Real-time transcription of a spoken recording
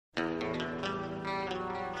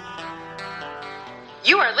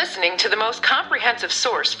You are listening to the most comprehensive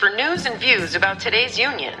source for news and views about today's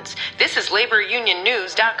unions. This is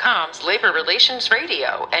LaborUnionNews.com's Labor Relations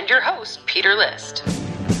Radio and your host, Peter List.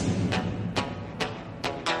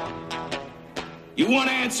 You want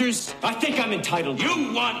answers? I think I'm entitled.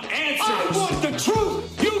 You want answers? I want the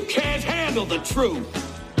truth! You can't handle the truth!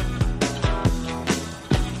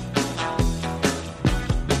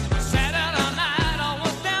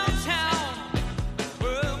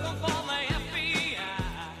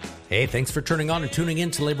 Hey, thanks for turning on and tuning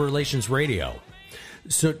in to Labor Relations Radio.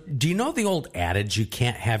 So, do you know the old adage, you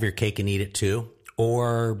can't have your cake and eat it too?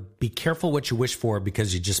 Or be careful what you wish for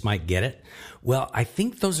because you just might get it? Well, I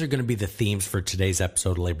think those are going to be the themes for today's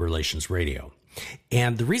episode of Labor Relations Radio.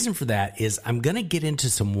 And the reason for that is I'm going to get into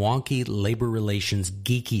some wonky labor relations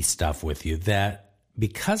geeky stuff with you that,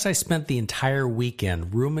 because I spent the entire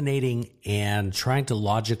weekend ruminating and trying to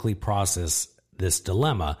logically process this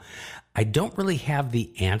dilemma, I don't really have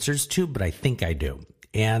the answers to, but I think I do.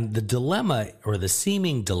 And the dilemma, or the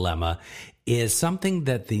seeming dilemma, is something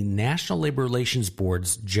that the National Labor Relations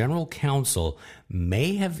Board's General Counsel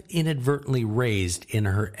may have inadvertently raised in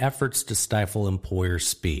her efforts to stifle employer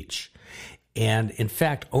speech. And in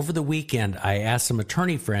fact, over the weekend, I asked some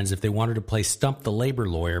attorney friends if they wanted to play Stump the Labor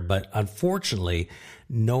Lawyer, but unfortunately,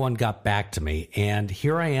 no one got back to me. And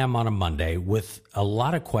here I am on a Monday with a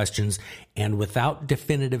lot of questions and without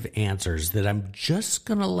definitive answers that I'm just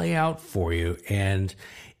going to lay out for you. And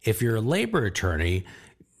if you're a labor attorney,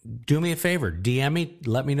 do me a favor, DM me,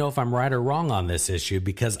 let me know if I'm right or wrong on this issue,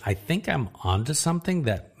 because I think I'm onto something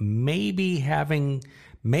that may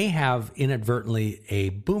have inadvertently a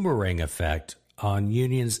boomerang effect on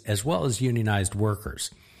unions as well as unionized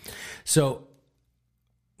workers. So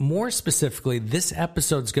more specifically, this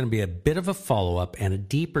episode is going to be a bit of a follow-up and a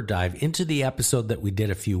deeper dive into the episode that we did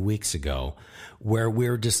a few weeks ago, where we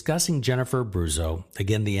were discussing Jennifer Abruzzo,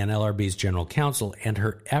 again, the NLRB's general counsel, and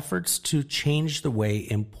her efforts to change the way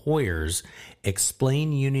employers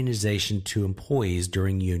explain unionization to employees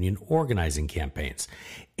during union organizing campaigns.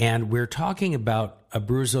 And we're talking about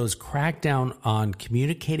Abruzzo's crackdown on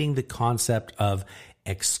communicating the concept of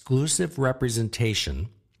exclusive representation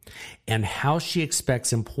and how she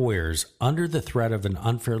expects employers under the threat of an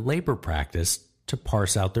unfair labor practice to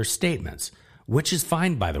parse out their statements, which is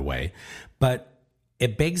fine, by the way, but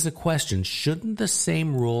it begs the question, shouldn't the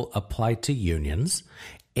same rule apply to unions,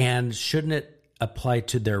 and shouldn't it apply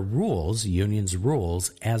to their rules, unions' rules,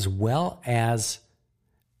 as well as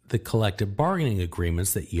the collective bargaining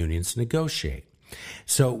agreements that unions negotiate?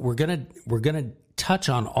 So we're gonna touch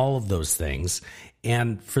on all of those things.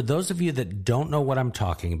 And for those of you that don't know what I'm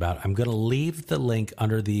talking about, I'm going to leave the link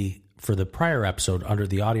for the prior episode under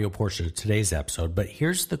the audio portion of today's episode. But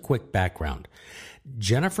here's the quick background.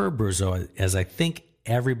 Jennifer Abruzzo, as I think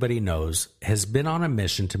everybody knows, has been on a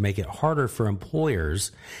mission to make it harder for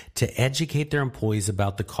employers to educate their employees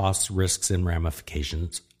about the costs, risks, and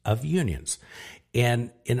ramifications of unions.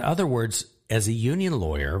 And in other words, as a union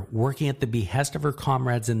lawyer working at the behest of her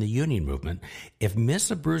comrades in the union movement, if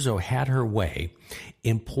Miss Abruzzo had her way,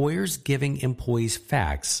 employers giving employees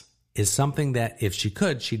facts is something that, if she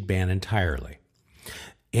could, she'd ban entirely.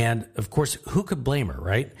 And of course, who could blame her,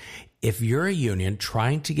 right? If you're a union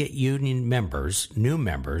trying to get union members, new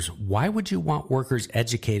members, why would you want workers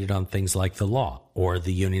educated on things like the law or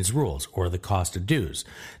the union's rules or the cost of dues,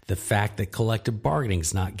 the fact that collective bargaining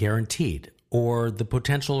is not guaranteed, or the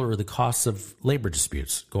potential or the costs of labor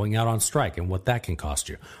disputes, going out on strike and what that can cost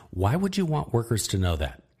you? Why would you want workers to know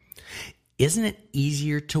that? Isn't it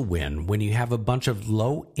easier to win when you have a bunch of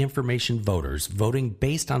low information voters voting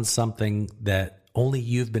based on something that only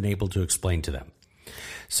you've been able to explain to them?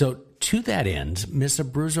 So to that end, Ms.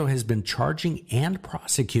 Abruzzo has been charging and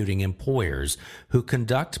prosecuting employers who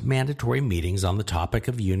conduct mandatory meetings on the topic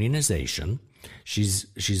of unionization.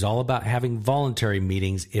 She's all about having voluntary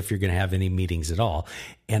meetings if you're going to have any meetings at all.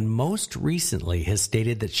 And most recently has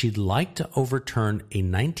stated that she'd like to overturn a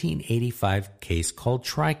 1985 case called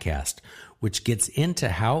TriCast, which gets into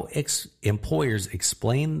how employers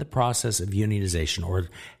explain the process of unionization, or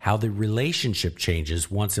how the relationship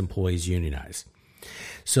changes once employees unionize.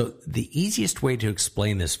 So the easiest way to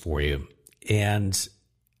explain this for you, and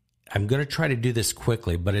I'm going to try to do this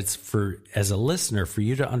quickly, but it's as a listener, for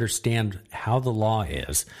you to understand how the law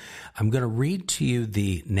is, I'm going to read to you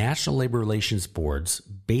the National Labor Relations Board's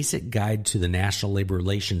Basic Guide to the National Labor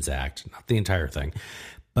Relations Act, not the entire thing,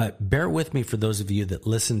 but bear with me for those of you that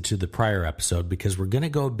listened to the prior episode, because we're going to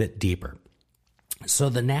go a bit deeper. So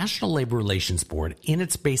the National Labor Relations Board, in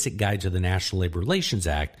its basic guide to the National Labor Relations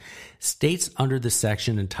Act, states under the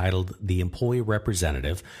section entitled The Employee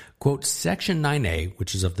Representative, quote, Section 9A,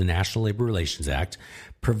 which is of the National Labor Relations Act,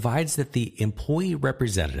 provides that the employee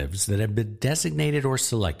representatives that have been designated or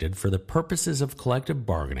selected for the purposes of collective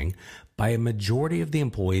bargaining by a majority of the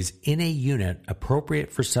employees in a unit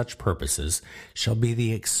appropriate for such purposes shall be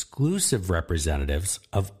the exclusive representatives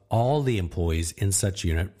of all the employees in such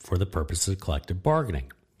unit for the purposes of collective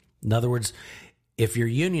bargaining. In other words, if you're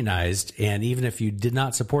unionized, and even if you did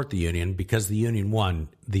not support the union, because the union won,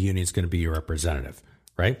 the union is going to be your representative,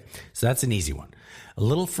 right? So that's an easy one. A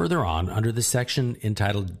little further on, under the section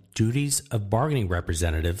entitled Duties of Bargaining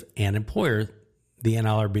Representative and Employer, the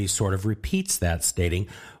NLRB sort of repeats that, stating,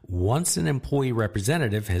 once an employee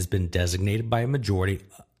representative has been designated by a majority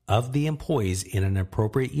of the employees in an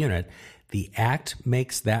appropriate unit, the Act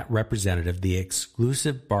makes that representative the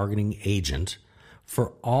exclusive bargaining agent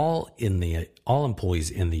for all employees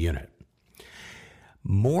in the unit.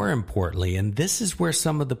 More importantly, and this is where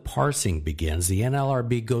some of the parsing begins, the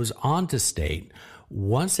NLRB goes on to state,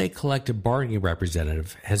 once a collective bargaining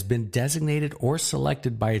representative has been designated or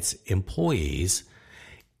selected by its employees,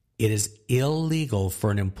 it is illegal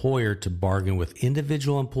for an employer to bargain with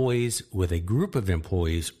individual employees, with a group of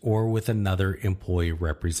employees, or with another employee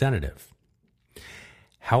representative.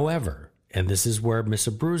 However, and this is where Ms.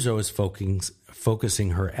 Abruzzo is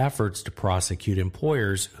focusing her efforts to prosecute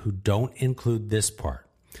employers who don't include this part.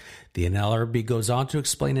 The NLRB goes on to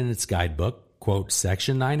explain in its guidebook, quote,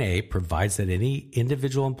 Section 9A provides that any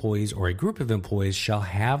individual employees or a group of employees shall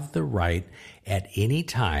have the right at any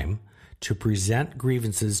time to present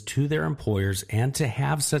grievances to their employers and to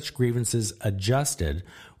have such grievances adjusted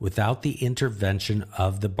without the intervention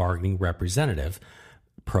of the bargaining representative,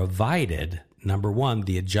 provided, number one,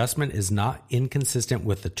 the adjustment is not inconsistent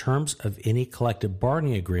with the terms of any collective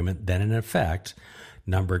bargaining agreement then in effect.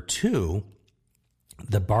 Number two,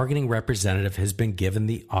 the bargaining representative has been given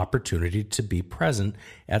the opportunity to be present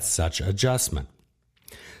at such adjustment.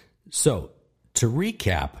 So, to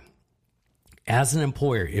recap, as an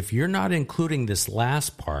employer, if you're not including this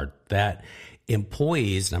last part, that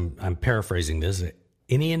employees, I'm paraphrasing this,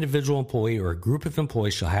 any individual employee or a group of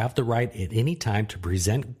employees shall have the right at any time to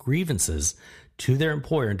present grievances to their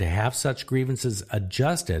employer and to have such grievances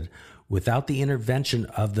adjusted without the intervention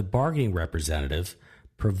of the bargaining representative,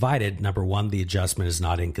 provided, number one, the adjustment is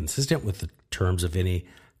not inconsistent with the terms of any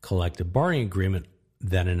collective bargaining agreement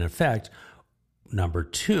then in effect. Number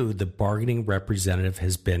two, the bargaining representative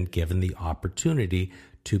has been given the opportunity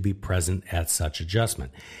to be present at such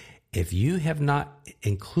adjustment. If you have not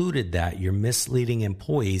included that, you're misleading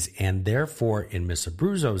employees, and therefore, in Ms.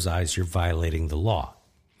 Abruzzo's eyes, you're violating the law.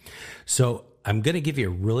 So I'm going to give you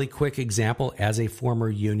a really quick example as a former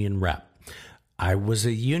union rep. I was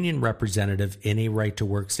a union representative in a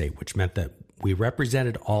right-to-work state, which meant that we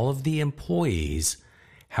represented all of the employees.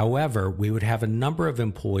 However, we would have a number of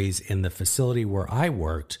employees in the facility where I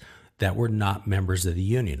worked that were not members of the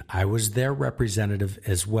union. I was their representative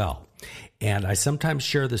as well. And I sometimes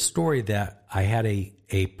share the story that I had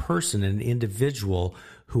a person, an individual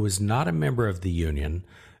who was not a member of the union,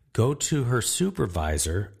 go to her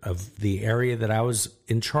supervisor of the area that I was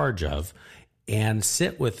in charge of and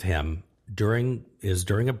sit with him during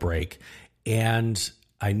a break. And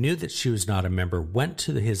I knew that she was not a member, went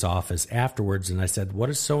to his office afterwards, and I said, what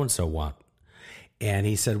does so-and-so want? And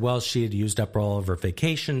he said, well, she had used up all of her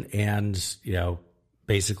vacation and,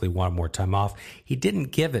 basically wanted more time off. He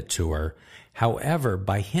didn't give it to her. However,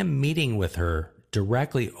 by him meeting with her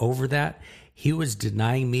directly over that, he was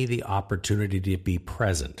denying me the opportunity to be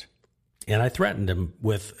present. And I threatened him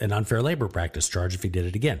with an unfair labor practice charge if he did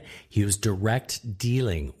it again. He was direct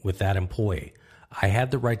dealing with that employee. I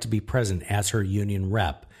had the right to be present as her union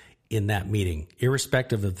rep in that meeting,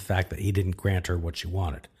 irrespective of the fact that he didn't grant her what she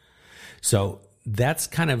wanted. So that's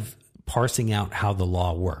kind of parsing out how the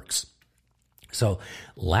law works. So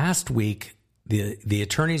last week, the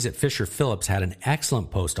attorneys at Fisher Phillips had an excellent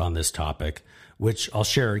post on this topic, which I'll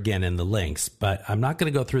share again in the links, but I'm not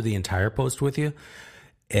going to go through the entire post with you,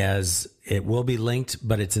 as it will be linked,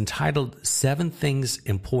 but it's entitled 7 Things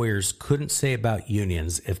Employers Couldn't Say About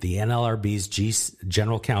Unions If the NLRB's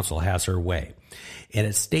General Counsel Has Her Way. And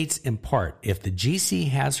it states in part, if the GC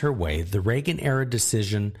has her way, the Reagan-era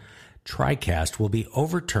decision TriCast will be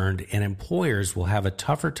overturned and employers will have a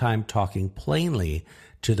tougher time talking plainly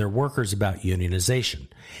to their workers about unionization.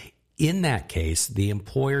 In that case, the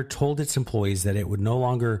employer told its employees that it would no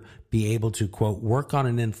longer be able to, quote, work on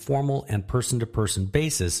an informal and person-to-person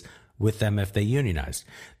basis with them if they unionized.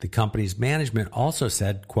 The company's management also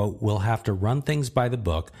said, quote, we'll have to run things by the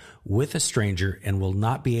book with a stranger and will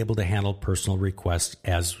not be able to handle personal requests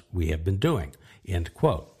as we have been doing, end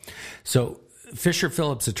quote. So Fisher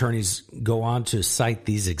Phillips attorneys go on to cite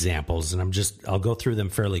these examples, and I'll go through them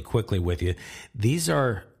fairly quickly with you. These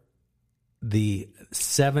are the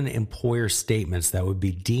 7 employer statements that would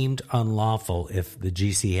be deemed unlawful if the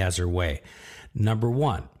GC has her way. Number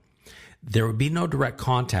 1, there would be no direct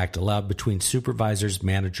contact allowed between supervisors,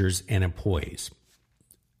 managers, and employees.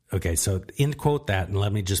 Okay, so end quote that, and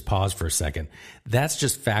let me just pause for a second. That's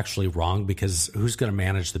just factually wrong, because who's going to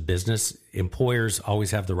manage the business? Employers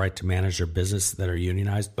always have the right to manage their business that are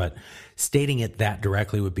unionized, but stating it that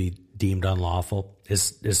directly would be deemed unlawful.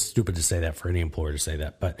 It's stupid to say that, for any employer to say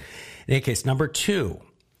that. But in any case, number 2,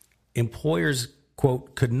 employers,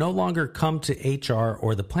 quote, could no longer come to HR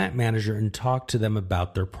or the plant manager and talk to them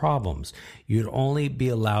about their problems. You'd only be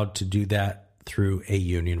allowed to do that through a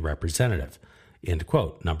union representative. End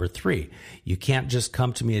quote. Number 3, you can't just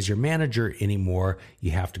come to me as your manager anymore. You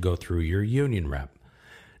have to go through your union rep.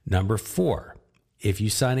 Number 4, if you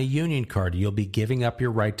sign a union card, you'll be giving up your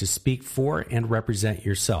right to speak for and represent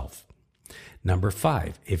yourself. Number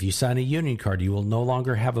 5, if you sign a union card, you will no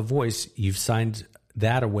longer have a voice. You've signed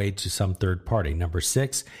that away to some third party. Number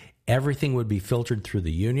 6, everything would be filtered through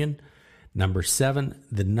the union. Number 7,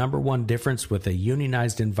 the number 1 difference with a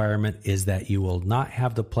unionized environment is that you will not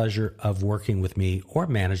have the pleasure of working with me or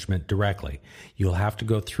management directly. You'll have to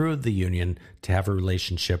go through the union to have a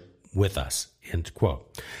relationship with us, end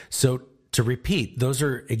quote. So to repeat, those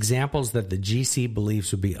are examples that the GC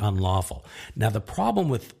believes would be unlawful. Now, the problem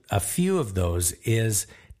with a few of those is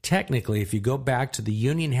technically, if you go back to the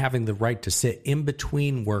union having the right to sit in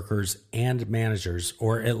between workers and managers,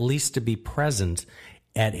 or at least to be present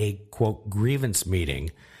at a, quote, grievance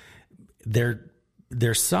meeting,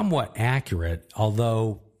 they're somewhat accurate,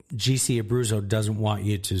 although GC Abruzzo doesn't want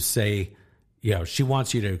you to say, she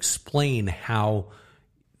wants you to explain how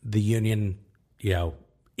the union,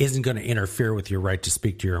 isn't going to interfere with your right to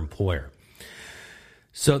speak to your employer.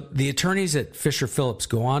 So the attorneys at Fisher Phillips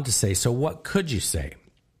go on to say, so what could you say?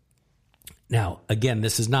 Now, again,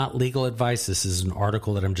 this is not legal advice. This is an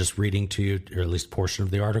article that I'm just reading to you, or at least a portion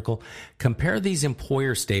of the article. Compare these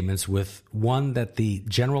employer statements with one that the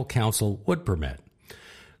general counsel would permit.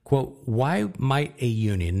 Quote, why might a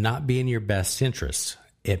union not be in your best interests?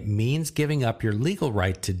 It means giving up your legal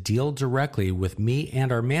right to deal directly with me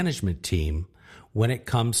and our management team when it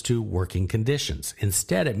comes to working conditions.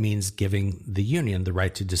 Instead, it means giving the union the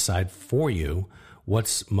right to decide for you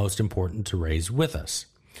what's most important to raise with us.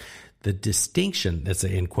 The distinction, that's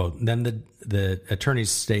an end quote, then the attorneys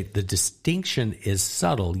state, the distinction is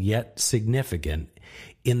subtle yet significant.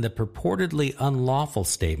 In the purportedly unlawful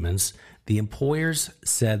statements, the employers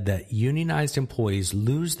said that unionized employees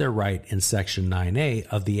lose their right in Section 9A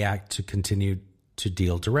of the Act to continue to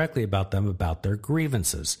deal directly about their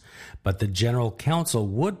grievances. But the general counsel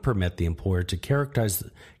would permit the employer to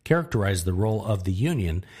characterize the role of the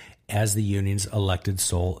union as the union's elected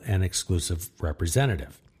sole and exclusive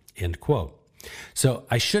representative. End quote. So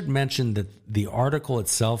I should mention that the article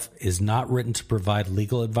itself is not written to provide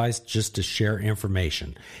legal advice, just to share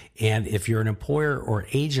information. And if you're an employer or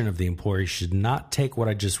agent of the employer, you should not take what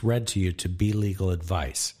I just read to you to be legal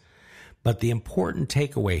advice. But the important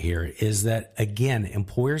takeaway here is that, again,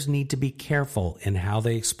 employers need to be careful in how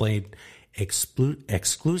they explain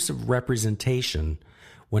exclusive representation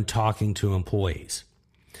when talking to employees.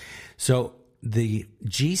 So the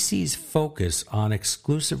GC's focus on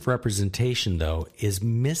exclusive representation, though, is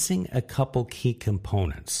missing a couple key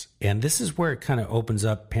components. And this is where it kind of opens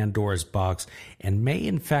up Pandora's box and may,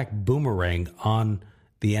 in fact, boomerang on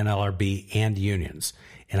the NLRB and unions.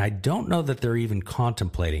 And I don't know that they're even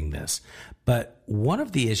contemplating this. But one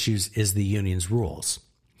of the issues is the union's rules.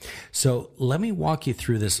 So let me walk you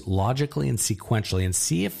through this logically and sequentially and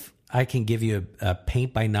see if I can give you a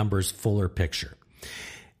paint-by-numbers fuller picture.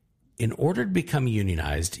 In order to become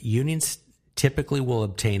unionized, unions typically will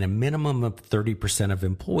obtain a minimum of 30% of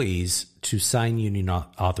employees to sign union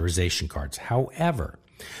authorization cards. However,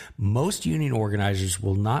 most union organizers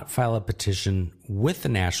will not file a petition with the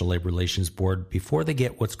National Labor Relations Board before they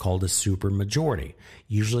get what's called a supermajority,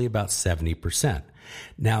 usually about 70%.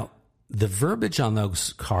 Now, the verbiage on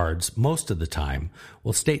those cards, most of the time,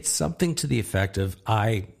 will state something to the effect of,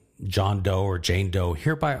 I, John Doe or Jane Doe,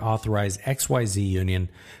 hereby authorize XYZ union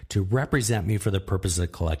to represent me for the purpose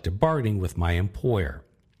of collective bargaining with my employer.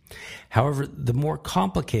 However, the more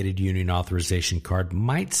complicated union authorization card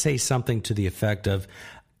might say something to the effect of,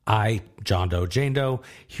 I, John Doe, Jane Doe,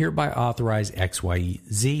 hereby authorize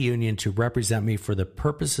XYZ Union to represent me for the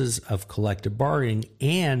purposes of collective bargaining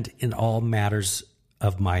and in all matters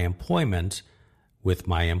of my employment with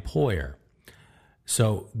my employer.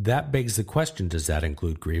 So that begs the question, does that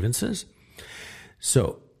include grievances?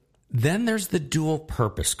 So then there's the dual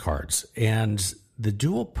purpose cards. And the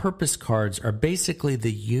dual purpose cards are basically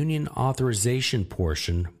the union authorization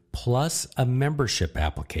portion plus a membership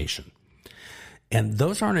application. And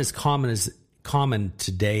those aren't as common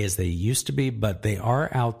today as they used to be, but they are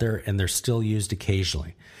out there and they're still used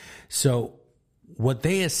occasionally. So what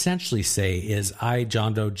they essentially say is, I,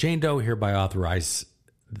 John Doe, Jane Doe, hereby authorize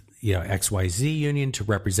XYZ Union to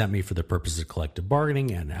represent me for the purposes of collective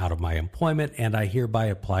bargaining and out of my employment, and I hereby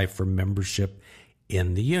apply for membership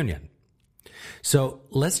in the union. So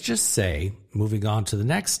let's just say, moving on to the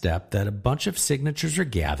next step, that a bunch of signatures are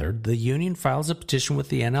gathered, the union files a petition with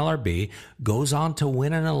the NLRB, goes on to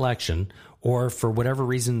win an election, or for whatever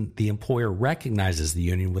reason the employer recognizes the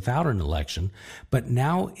union without an election, but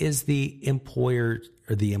now is the employer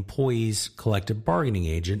or the employee's collective bargaining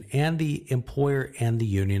agent, and the employer and the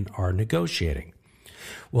union are negotiating.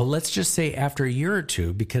 Well, let's just say after a year or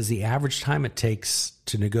two, because the average time it takes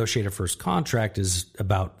to negotiate a first contract is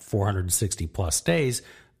about 460 plus days,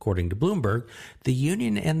 according to Bloomberg, the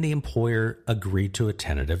union and the employer agree to a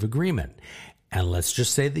tentative agreement. And let's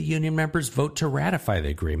just say the union members vote to ratify the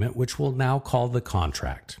agreement, which we'll now call the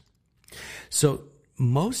contract. So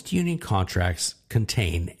most union contracts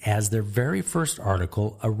contain, as their very first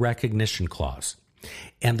article, a recognition clause.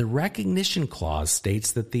 And the recognition clause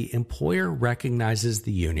states that the employer recognizes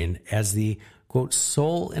the union as the, quote,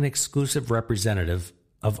 sole and exclusive representative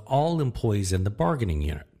of all employees in the bargaining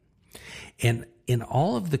unit. And in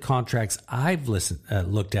all of the contracts I've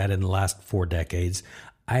looked at in the last 4 decades,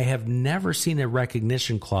 I have never seen a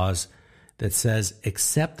recognition clause that says,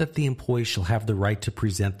 except that the employee shall have the right to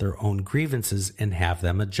present their own grievances and have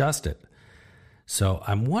them adjusted. So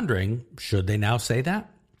I'm wondering, should they now say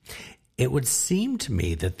that? It would seem to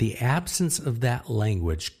me that the absence of that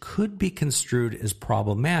language could be construed as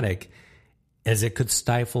problematic, as it could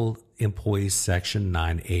stifle employees' Section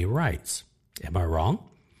 9A rights. Am I wrong?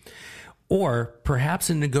 Or perhaps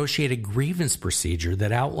a negotiated grievance procedure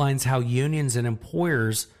that outlines how unions and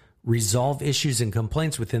employers resolve issues and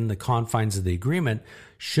complaints within the confines of the agreement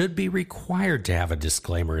should be required to have a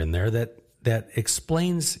disclaimer in there that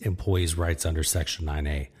explains employees' rights under Section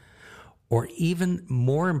 9A. Or even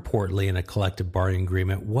more importantly, in a collective bargaining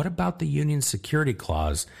agreement, what about the union security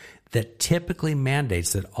clause that typically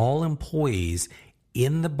mandates that all employees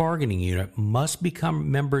in the bargaining unit must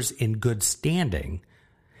become members in good standing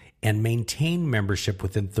and maintain membership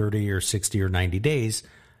within 30 or 60 or 90 days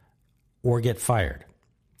or get fired?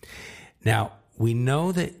 Now, we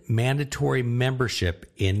know that mandatory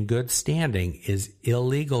membership in good standing is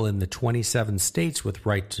illegal in the 27 states with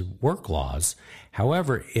right to work laws.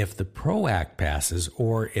 However, if the PRO Act passes,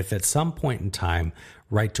 or if at some point in time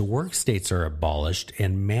right to work states are abolished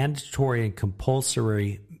and mandatory and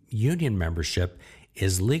compulsory union membership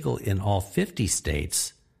is legal in all 50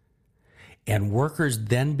 states, and workers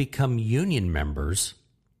then become union members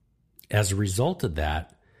as a result of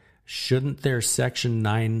that, shouldn't their Section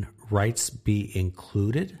 9 rights be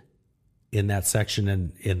included in that section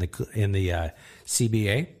in the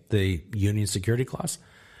CBA, the Union Security Clause?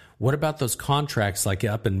 What about those contracts like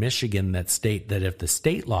up in Michigan that state that if the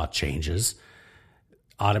state law changes,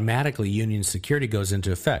 automatically union security goes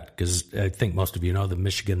into effect? Because I think most of you know the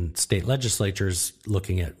Michigan state legislature is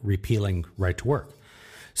looking at repealing right to work.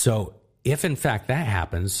 So if in fact that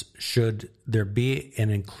happens, should there be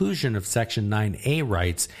an inclusion of Section 9A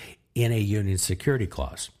rights in a union security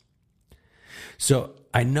clause? So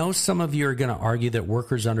I know some of you are going to argue that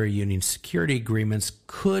workers under union security agreements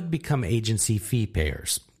could become agency fee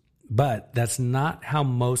payers, but that's not how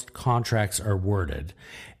most contracts are worded.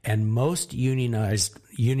 And most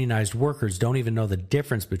unionized workers don't even know the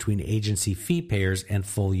difference between agency fee payers and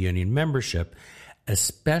full union membership,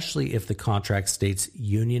 especially if the contract states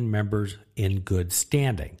union members in good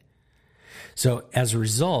standing. So as a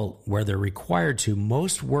result, where they're required to,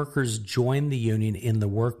 most workers join the union in the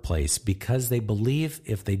workplace because they believe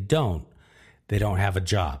if they don't have a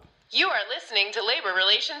job. You are listening to Labor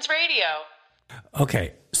Relations Radio.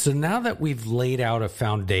 Okay, so now that we've laid out a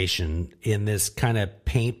foundation in this kind of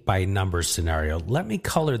paint by numbers scenario, let me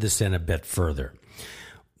color this in a bit further.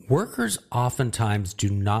 Workers oftentimes do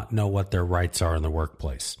not know what their rights are in the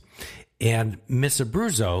workplace. And Ms.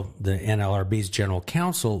 Abruzzo, the NLRB's general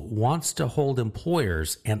counsel, wants to hold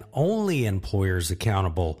employers and only employers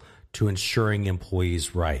accountable to ensuring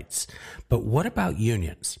employees' rights. But what about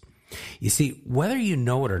unions? You see, whether you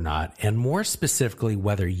know it or not, and more specifically,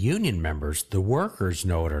 whether union members, the workers,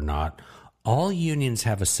 know it or not, all unions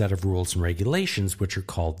have a set of rules and regulations which are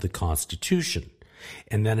called the Constitution.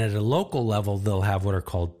 And then at a local level, they'll have what are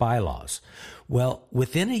called bylaws. Well,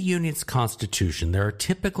 within a union's constitution, there are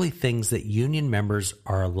typically things that union members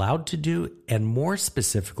are allowed to do, and more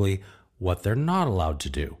specifically, what they're not allowed to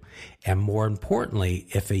do. And more importantly,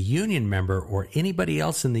 if a union member or anybody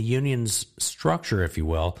else in the union's structure, if you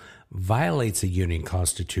will, violates a union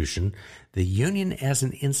constitution, the union as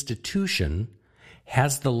an institution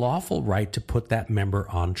has the lawful right to put that member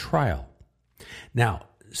on trial. Now,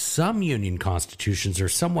 some union constitutions are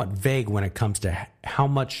somewhat vague when it comes to how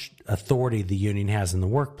much authority the union has in the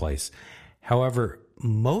workplace. However,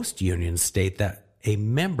 most unions state that a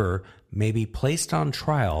member may be placed on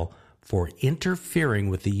trial for interfering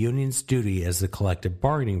with the union's duty as the collective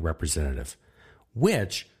bargaining representative,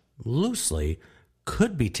 which loosely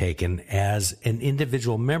could be taken as an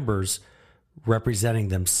individual member's representing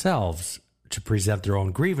themselves to present their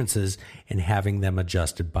own grievances and having them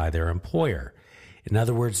adjusted by their employer. In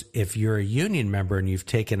other words, if you're a union member and you've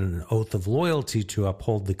taken an oath of loyalty to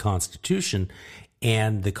uphold the Constitution,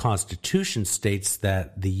 and the Constitution states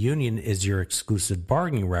that the union is your exclusive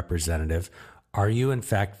bargaining representative, are you in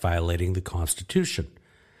fact violating the Constitution?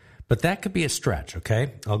 But that could be a stretch,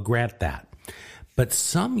 okay? I'll grant that. But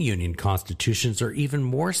some union constitutions are even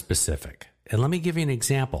more specific. And let me give you an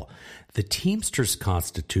example. The Teamsters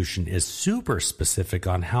Constitution is super specific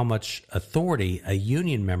on how much authority a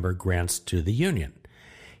union member grants to the union.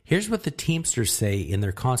 Here's what the Teamsters say in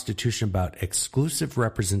their Constitution about exclusive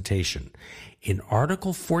representation. In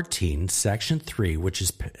Article 14, Section 3, which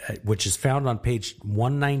is found on page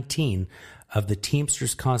 119 of the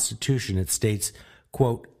Teamsters Constitution, it states,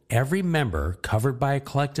 quote, "Every member covered by a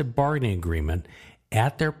collective bargaining agreement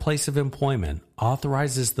at their place of employment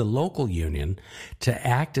authorizes the local union to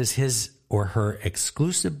act as his or her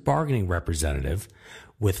exclusive bargaining representative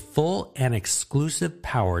with full and exclusive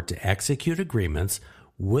power to execute agreements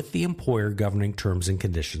with the employer governing terms and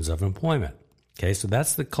conditions of employment." Okay, so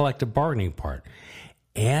that's the collective bargaining part.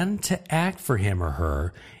 And to act for him or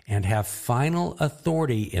her and have final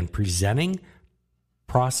authority in presenting,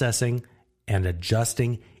 processing, and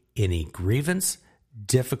adjusting any grievance,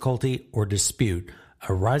 difficulty, or dispute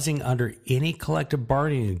arising under any collective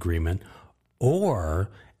bargaining agreement or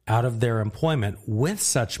out of their employment with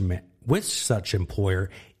such employer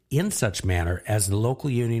in such manner as the local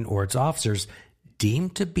union or its officers deem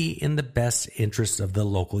to be in the best interests of the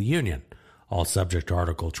local union, all subject to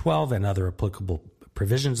Article 12 and other applicable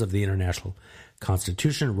provisions of the International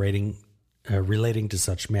Constitution relating to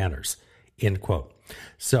such matters, end quote.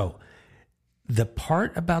 So the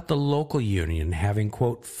part about the local union having,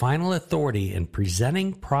 quote, final authority in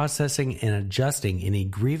presenting, processing, and adjusting any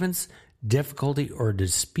grievance, difficulty, or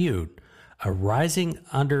dispute arising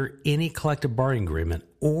under any collective bargaining agreement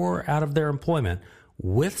or out of their employment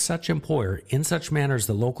with such employer in such manner as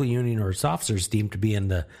the local union or its officers deem to be in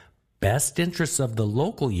the best interests of the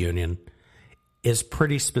local union is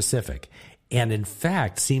pretty specific, and in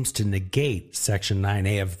fact seems to negate Section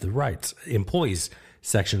 9A of the rights, employees'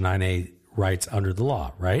 Section 9A rights under the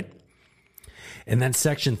law, right? And then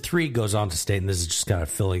Section 3 goes on to state, and this is just kind of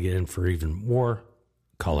filling it in for even more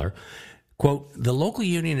color, quote, "The local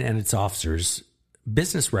union and its officers,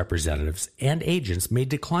 business representatives, and agents may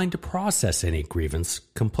decline to process any grievance,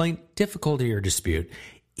 complaint, difficulty, or dispute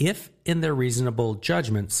if, in their reasonable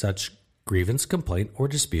judgment, such grievance, complaint, or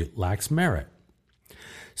dispute lacks merit."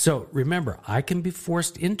 So remember, I can be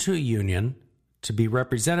forced into a union to be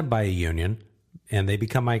represented by a union, and they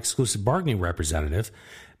become my exclusive bargaining representative.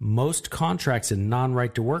 Most contracts in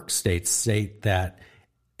non-right-to-work states state that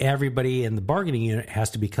everybody in the bargaining unit has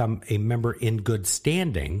to become a member in good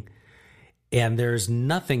standing, and there's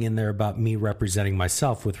nothing in there about me representing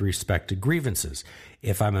myself with respect to grievances.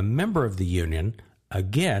 If I'm a member of the union,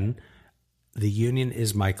 again, the union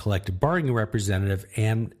is my collective bargaining representative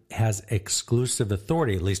and has exclusive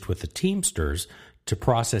authority, at least with the Teamsters, to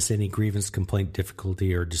process any grievance, complaint,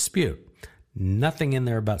 difficulty, or dispute. Nothing in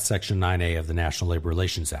there about Section 9A of the National Labor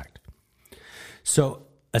Relations Act. So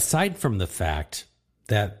aside from the fact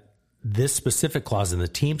that this specific clause in the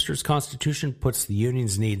Teamsters Constitution puts the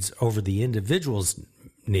union's needs over the individual's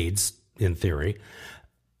needs, in theory,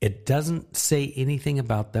 it doesn't say anything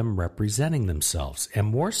about them representing themselves. And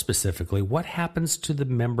more specifically, what happens to the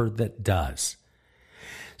member that does?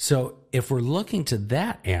 So if we're looking to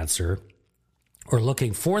that answer, or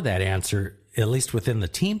looking for that answer, at least within the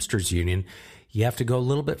Teamsters Union, you have to go a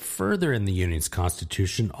little bit further in the union's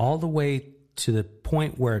constitution, all the way to the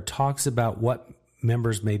point where it talks about what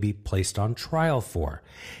members may be placed on trial for.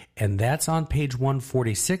 and that's on page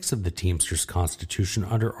 146 of the Teamsters Constitution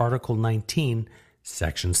under Article 19,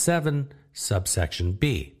 Section 7, subsection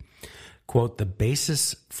B. Quote, the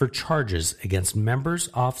basis for charges against members,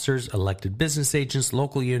 officers, elected business agents,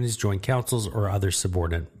 local unions, joint councils, or other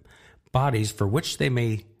subordinate bodies for which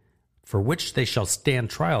they shall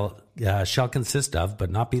stand trial shall consist of,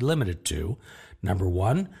 but not be limited to, number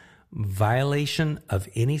 1, violation of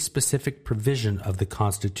any specific provision of the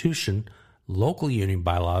Constitution, local union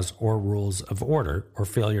bylaws, or rules of order, or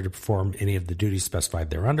failure to perform any of the duties specified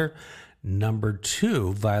thereunder. Number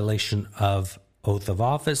 2, violation of oath of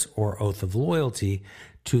office or oath of loyalty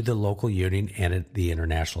to the local union and the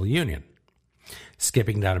international union.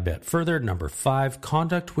 Skipping down a bit further, number 5,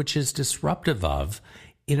 conduct which is disruptive of,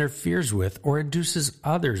 interferes with, or induces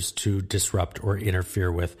others to disrupt or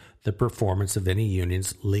interfere with the performance of any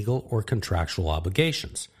union's legal or contractual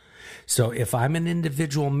obligations. So if I'm an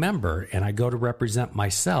individual member and I go to represent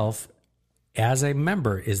myself as a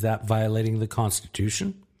member, is that violating the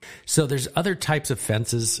Constitution? So there's other types of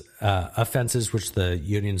offenses which the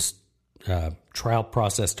union's trial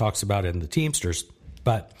process talks about in the Teamsters.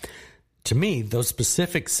 But to me, those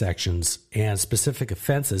specific sections and specific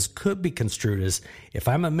offenses could be construed as, if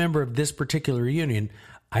I'm a member of this particular union,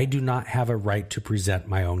 I do not have a right to present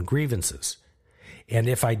my own grievances. And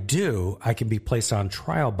if I do, I can be placed on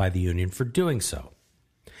trial by the union for doing so.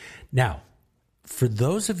 Now, for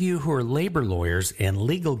those of you who are labor lawyers and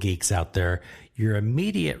legal geeks out there, your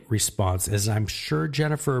immediate response, as I'm sure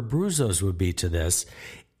Jennifer Abruzzo's would be to this,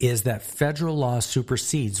 is that federal law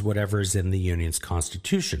supersedes whatever is in the union's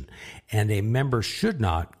constitution, and a member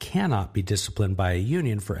cannot be disciplined by a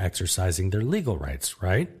union for exercising their legal rights,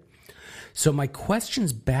 right? So my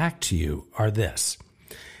questions back to you are this.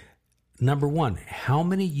 Number 1, how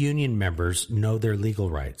many union members know their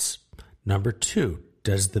legal rights? Number 2,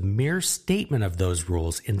 does the mere statement of those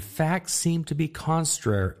rules in fact seem to be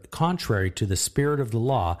contrary to the spirit of the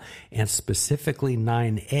law, and specifically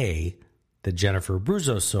 9A, that Jennifer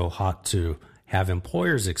Abruzzo is so hot to have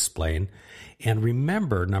employers explain? And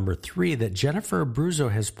remember, number 3, that Jennifer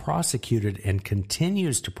Abruzzo has prosecuted and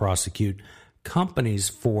continues to prosecute companies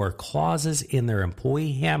for clauses in their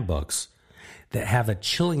employee handbooks that have a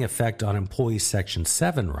chilling effect on employee Section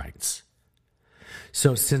 7 rights.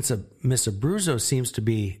 So since Ms. Abruzzo seems to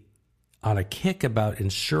be on a kick about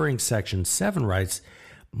ensuring Section 7 rights,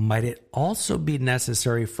 might it also be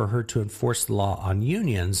necessary for her to enforce the law on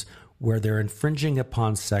unions where they're infringing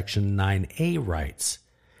upon Section 9A rights,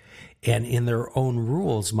 and in their own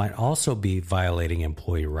rules might also be violating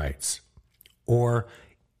employee rights? Or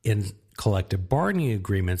in collective bargaining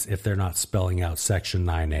agreements, if they're not spelling out Section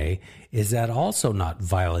 9A, is that also not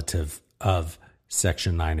violative of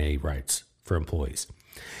Section 9A rights for employees?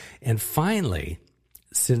 And finally,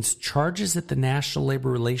 since charges at the National Labor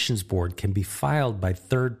Relations Board can be filed by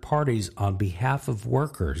third parties on behalf of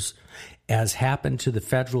workers, as happened to the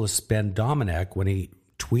Federalist Ben Dominic when he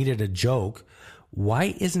tweeted a joke,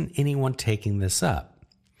 why isn't anyone taking this up?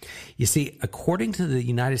 You see, according to the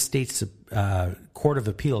United States Court of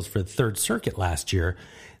Appeals for the Third Circuit last year,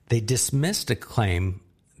 they dismissed a claim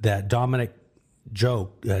that Dominic's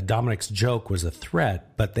joke was a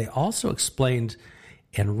threat, but they also explained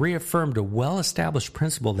and reaffirmed a well-established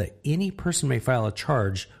principle that any person may file a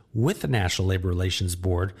charge with the National Labor Relations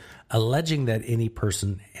Board alleging that any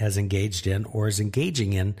person has engaged in or is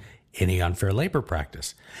engaging in any unfair labor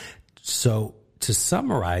practice. So to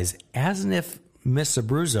summarize, as if Ms.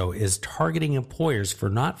 Abruzzo is targeting employers for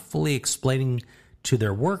not fully explaining to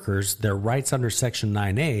their workers their rights under Section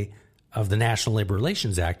 9A of the National Labor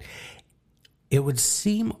Relations Act, it would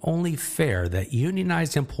seem only fair that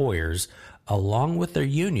unionized employers, along with their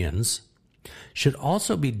unions, should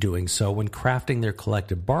also be doing so when crafting their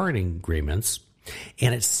collective bargaining agreements.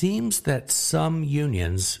 And it seems that some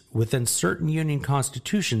unions within certain union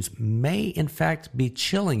constitutions may in fact be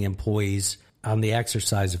chilling employees on the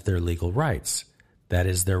exercise of their legal rights. That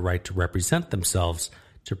is, their right to represent themselves,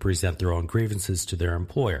 to present their own grievances to their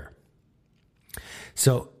employer.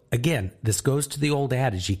 So again, this goes to the old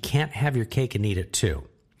adage, you can't have your cake and eat it too.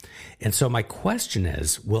 And so my question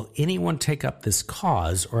is, will anyone take up this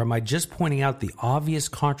cause, or am I just pointing out the obvious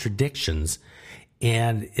contradictions,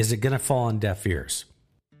 and is it going to fall on deaf ears?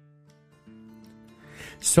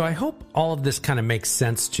 So I hope all of this kind of makes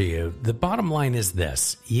sense to you. The bottom line is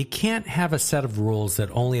this: you can't have a set of rules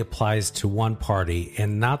that only applies to one party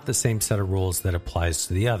and not the same set of rules that applies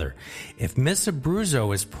to the other. If Ms.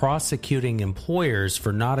 Abruzzo is prosecuting employers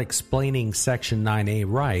for not explaining Section 9A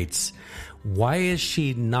rights, why is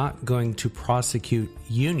she not going to prosecute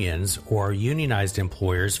unions or unionized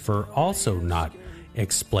employers for also not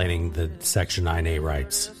explaining the Section 9A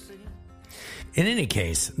rights? In any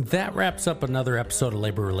case, that wraps up another episode of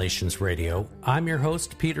Labor Relations Radio. I'm your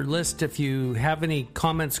host, Peter List. If you have any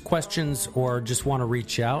comments, questions, or just want to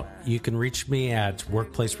reach out, you can reach me at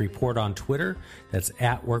Workplace Report on Twitter. That's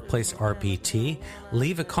at WorkplaceRPT.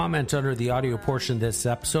 Leave a comment under the audio portion of this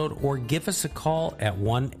episode or give us a call at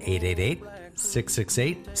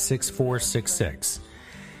 1-888-668-6466.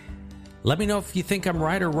 Let me know if you think I'm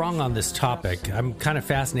right or wrong on this topic. I'm kind of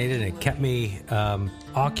fascinated, and it kept me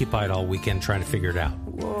occupied all weekend trying to figure it out.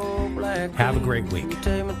 Have a great week.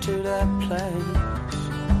 Take me to that place.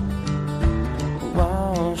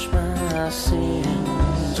 Wash my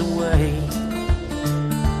sins away.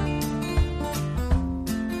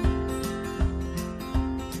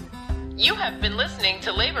 You have been listening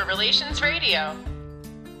to Labor Relations Radio.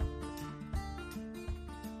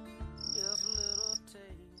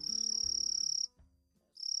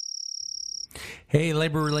 Hey,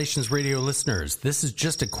 Labor Relations Radio listeners, this is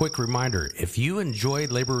just a quick reminder. If you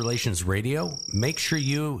enjoyed Labor Relations Radio, make sure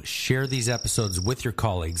you share these episodes with your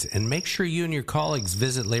colleagues, and make sure you and your colleagues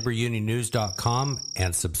visit laborunionnews.com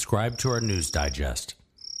and subscribe to our news digest.